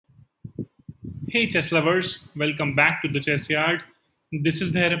Hey chess lovers, welcome back to the Chessyard. This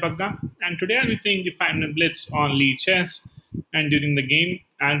is dhairyabagga, and today I'll be playing the 5-minute blitz on lead chess. And during the game,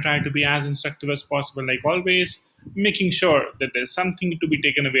 I'll try to be as instructive as possible, like always, making sure that there's something to be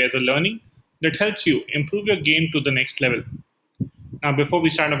taken away as a learning that helps you improve your game to the next level. Now, before we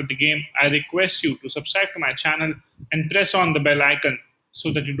start off with the game, I request you to subscribe to my channel and press on the bell icon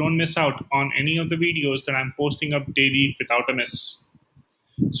so that you don't miss out on any of the videos that I'm posting up daily without a miss.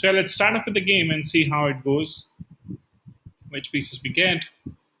 So yeah, let's start off with the game and see how it goes, which pieces we get.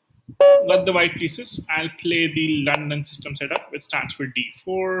 Got the white pieces. I'll play the London system setup, which starts with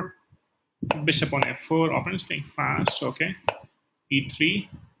d4, bishop on f4, opponent's playing fast, okay. e3,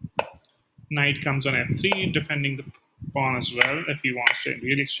 knight comes on f3, defending the pawn as well if he wants to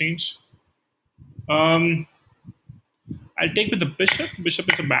real exchange. I'll take with the bishop.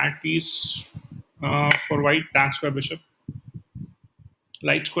 Bishop is a bad piece for white, dark square bishop.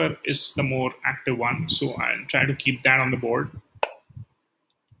 Light square is the more active one, so I'll try to keep that on the board.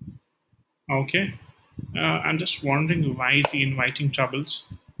 Okay, I'm just wondering why is he inviting troubles,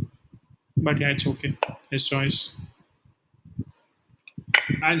 but yeah, it's okay, his choice.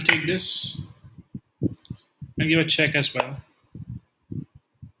 I'll take this and give a check as well.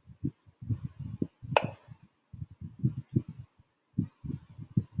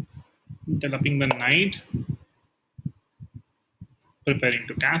 Developing the knight, preparing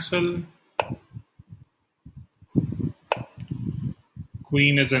to castle.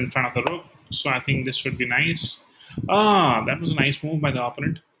 Queen is in front of the rook, so I think this should be nice. That was a nice move by the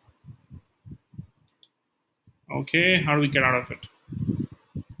opponent. Okay, how do we get out of it?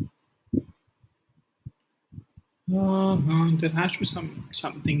 There has to be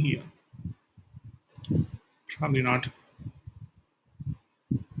something here. Probably not.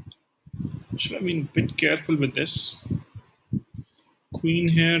 Should have been a bit careful with this. Queen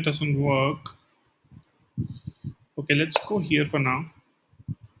here doesn't work. Okay, let's go here for now.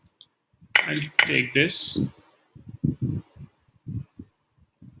 I'll take this.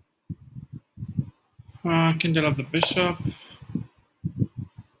 Can develop the bishop.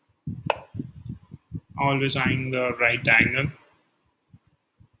 Always eyeing the right angle.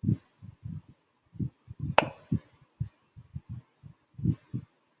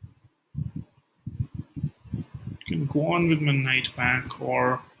 Can go on with my knight back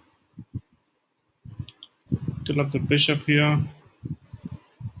or develop the bishop here.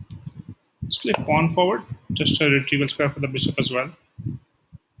 Let's play pawn forward, just a retrieval square for the bishop as well,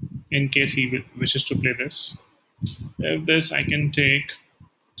 in case he wishes to play this. If this, I can take,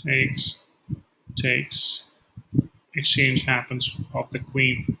 takes, exchange happens of the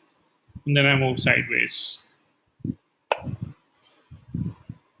queen, and then I move sideways.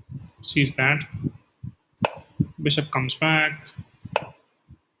 Sees that. Bishop comes back.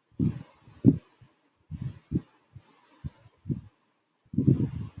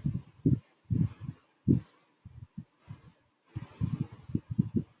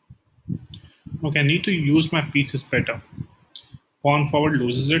 Okay, I need to use my pieces better. Pawn forward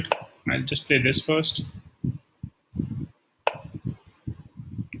loses it. I'll just play this first.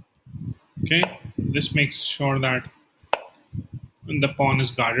 Okay, this makes sure that the pawn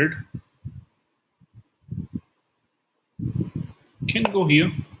is guarded. Can go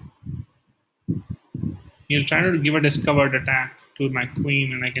here. He'll try to give a discovered attack to my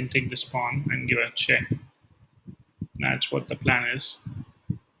queen, and I can take this pawn and give a check. That's what the plan is.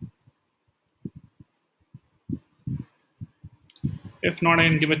 If not, I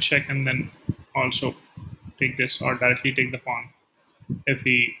can give a check and then also take this or directly take the pawn. If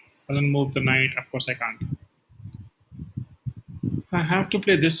he doesn't move the knight, of course I can't. I have to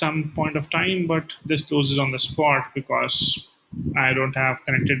play this some point of time, but this loses on the spot because I don't have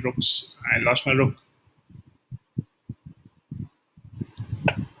connected rooks. I lost my rook.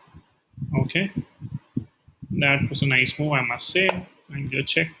 Okay, that was a nice move, I must say. I'll give a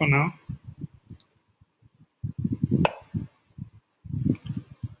check for now.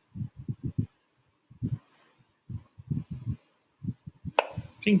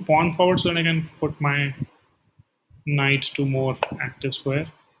 Playing pawn forward so that I can put my knight to more active square.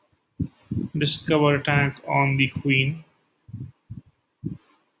 Discover attack on the queen.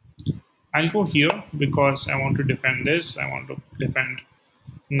 I'll go here because I want to defend this. I want to defend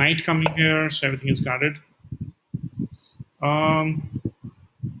knight coming here, so everything is guarded. I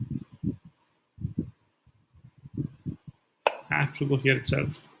have to go here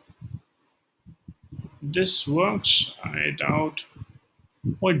itself. This works, I doubt.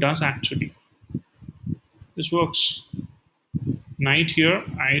 Oh, it does actually. This works. Knight here,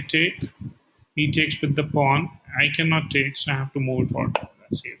 I take. He takes with the pawn. I cannot take, so I have to move it forward.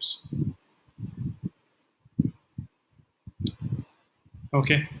 That saves.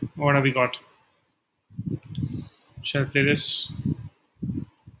 Okay, what have we got? Shall I play this?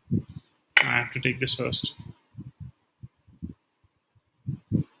 I have to take this first.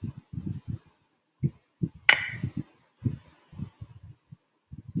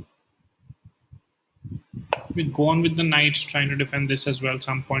 We go on with the knight, trying to defend this as well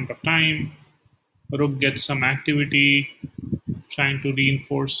some point of time. Rook gets some activity, trying to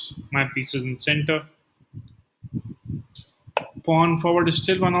reinforce my pieces in center. Pawn forward is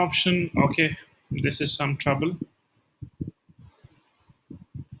still one option. Okay, this is some trouble.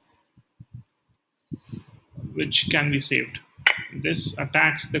 Which can be saved. This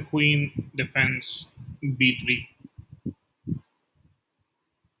attacks the queen, defends b3.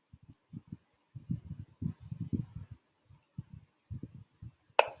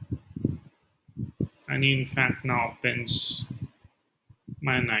 And he in fact now pins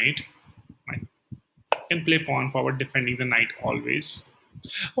my knight. I can play pawn forward, defending the knight always.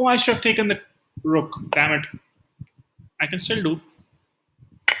 Oh, I should have taken the rook. Damn it. I can still do.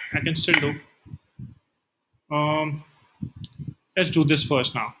 I can still do. Um, let's do this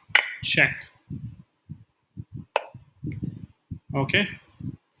first now. Check. Okay.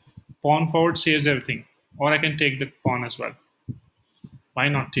 Pawn forward saves everything. Or I can take the pawn as well. Why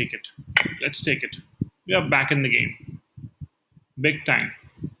not take it? Let's take it. We are back in the game. Big time.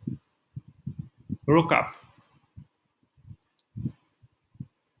 Rook up.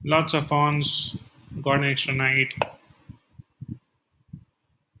 Lots of pawns. Got an extra knight.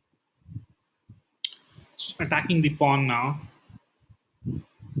 Attacking the pawn now.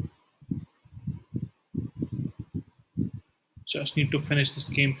 Just need to finish this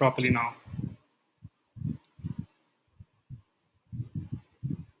game properly now.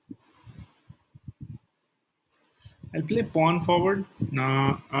 I'll play pawn forward.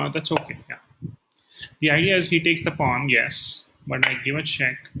 No, that's okay. Yeah. The idea is he takes the pawn, yes, but I give a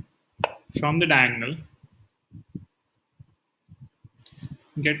check from the diagonal.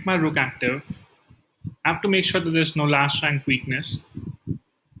 Get my rook active. I have to make sure that there's no last rank weakness.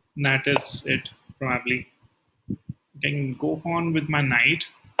 That is it, probably. I can go on with my knight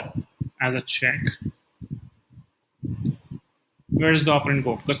as a check. Where does the opponent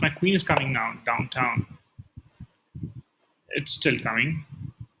go? Because my queen is coming now downtown. It's still coming.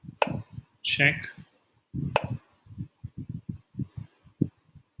 Check.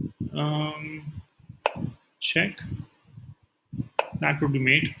 Check. That would be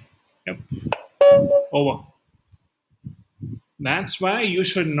mate. Yep. Over. That's why you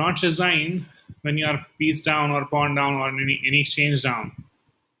should not resign when you are piece down or pawn down or any exchange down.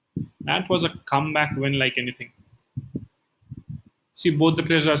 That was a comeback win like anything. See, both the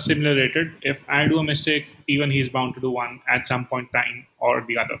players are similar rated. If I do a mistake, even he's bound to do one at some point in time or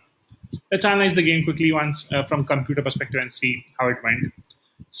the other. Let's analyze the game quickly once from computer perspective and see how it went.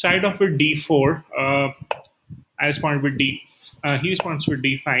 Side off with d4. I responded with he responds with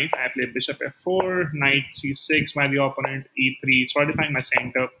d5. I play bishop f4, knight c6 by the opponent, e3, solidifying my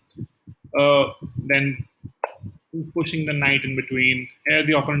center. Then pushing the knight in between. Here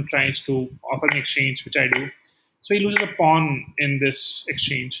the opponent tries to offer an exchange, which I do. So he loses a pawn in this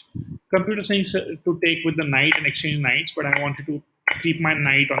exchange. Computer saying to take with the knight and exchange knights, but I wanted to keep my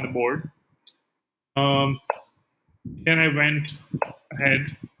knight on the board. Here I went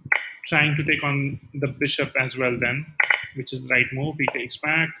ahead, trying to take on the bishop as well then, which is the right move. He takes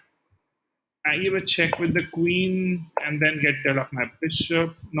back. I give a check with the queen and then get develop my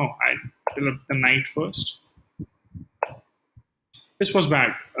bishop. No, I develop the knight first. This was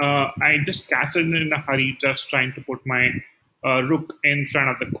bad. I just castled in a hurry, just trying to put my rook in front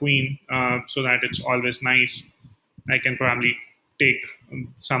of the queen so that it's always nice. I can probably take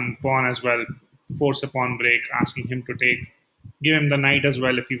some pawn as well, force a pawn break, asking him to take. Give him the knight as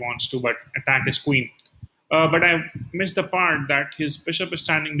well if he wants to, but attack his queen. But I missed the part that his bishop is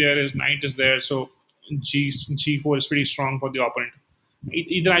standing there, his knight is there, so G4 is pretty strong for the opponent.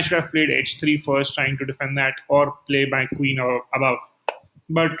 Either I should have played H3 first, trying to defend that, or play my queen or above.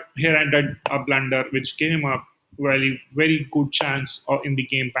 But here I did a blunder, which gave him a very, very good chance in the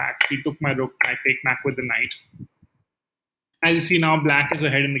game back. He took my rook, I take back with the knight. As you see now, black is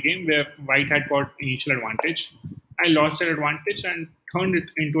ahead in the game, where white had got initial advantage. I lost that advantage and turned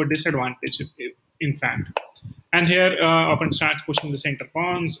it into a disadvantage, in fact. And here, opponent starts pushing the center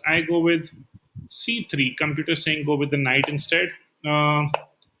pawns. I go with c3. Computer saying go with the knight instead. He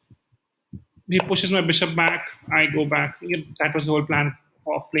pushes my bishop back. I go back. That was the whole plan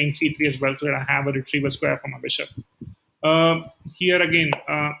of playing c3 as well, so that I have a retrieval square for my bishop. Here again,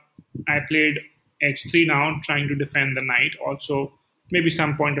 I played h3 now, trying to defend the knight. Also, maybe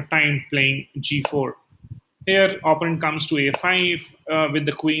some point of time playing g4. Here, opponent comes to a5 with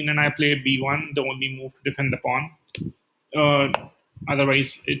the queen, and I play b1, the only move to defend the pawn. Uh,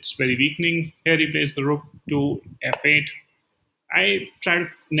 Otherwise, it's very weakening. Here, he plays the rook to f8. I try to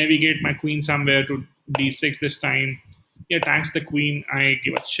navigate my queen somewhere to d6 this time. He attacks the queen. I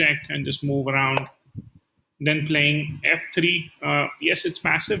give a check and just move around. Then playing f3. Yes, it's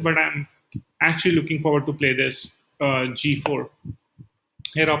massive, but I'm actually looking forward to play this g4.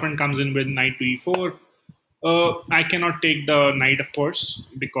 Here, opponent comes in with knight to e4. I cannot take the knight, of course,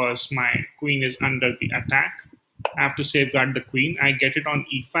 because my queen is under the attack. I have to safeguard the queen. I get it on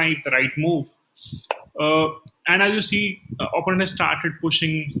e5, the right move. Uh, and as you see, opponent has started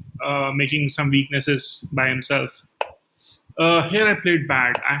pushing, making some weaknesses by himself. Here I played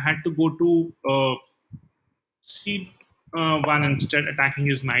bad. I had to go to c1 instead, attacking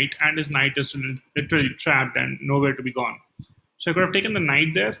his knight, and his knight is literally trapped and nowhere to be gone. So I could have taken the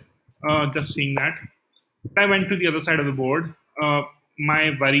knight there, just seeing that. I went to the other side of the board.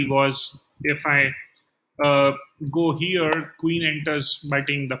 My worry was if I uh, go here, queen enters by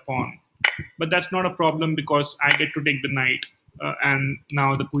taking the pawn. But that's not a problem because I get to take the knight, and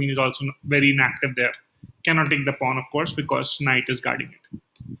now the queen is also very inactive there. Cannot take the pawn, of course, because knight is guarding it.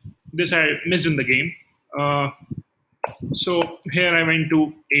 This I missed in the game. So here I went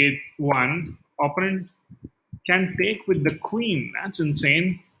to a1. Opponent can take with the queen. That's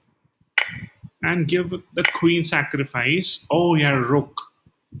insane. And give the queen sacrifice. Oh yeah, rook.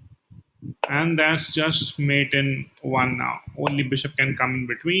 And that's just mate in one now. Only bishop can come in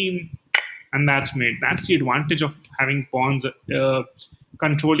between, and that's mate. That's the advantage of having pawns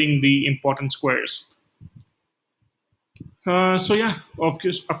controlling the important squares. So yeah, of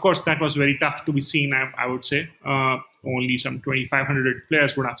course, that was very tough to be seen. I would say only some 2,500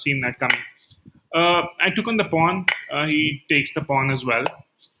 players would have seen that coming. I took on the pawn. He takes the pawn as well.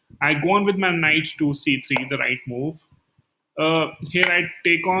 I go on with my knight to c3, the right move. Here I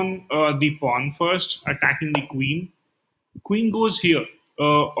take on the pawn first, attacking the queen. Queen goes here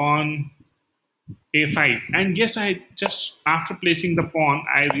on a5. And yes, I just, after placing the pawn,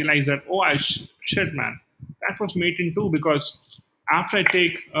 I realized that, oh, shit, man. That was mate in two because after I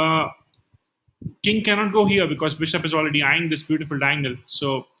take, king cannot go here because bishop is already eyeing this beautiful diagonal.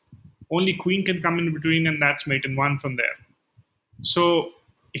 So only queen can come in between, and that's mate in one from there. So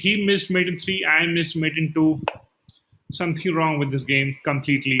he missed mate in three, I missed mate in two. Something wrong with this game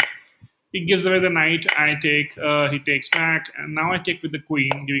completely. He gives away the knight, I take, he takes back, and now I take with the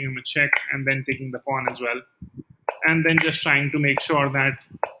queen, giving him a check, and then taking the pawn as well. And then just trying to make sure that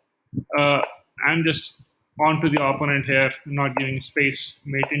uh, I'm just onto the opponent here, not giving space,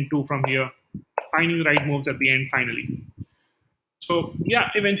 mate in two from here, finding the right moves at the end finally. So yeah,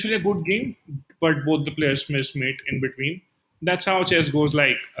 eventually a good game, but both the players missed mate in between. That's how chess goes.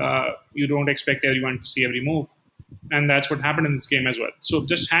 Like you don't expect everyone to see every move, and that's what happened in this game as well. So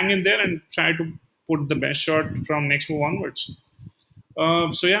just hang in there and try to put the best shot from next move onwards.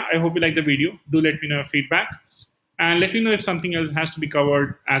 So yeah, I hope you like the video. Do let me know your feedback, and let me know if something else has to be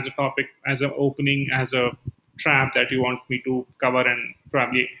covered as a topic, as an opening, as a trap that you want me to cover and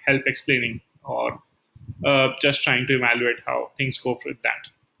probably help explaining, or just trying to evaluate how things go with that.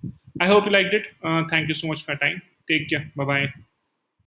 I hope you liked it. Thank you so much for your time. Take care. Bye bye.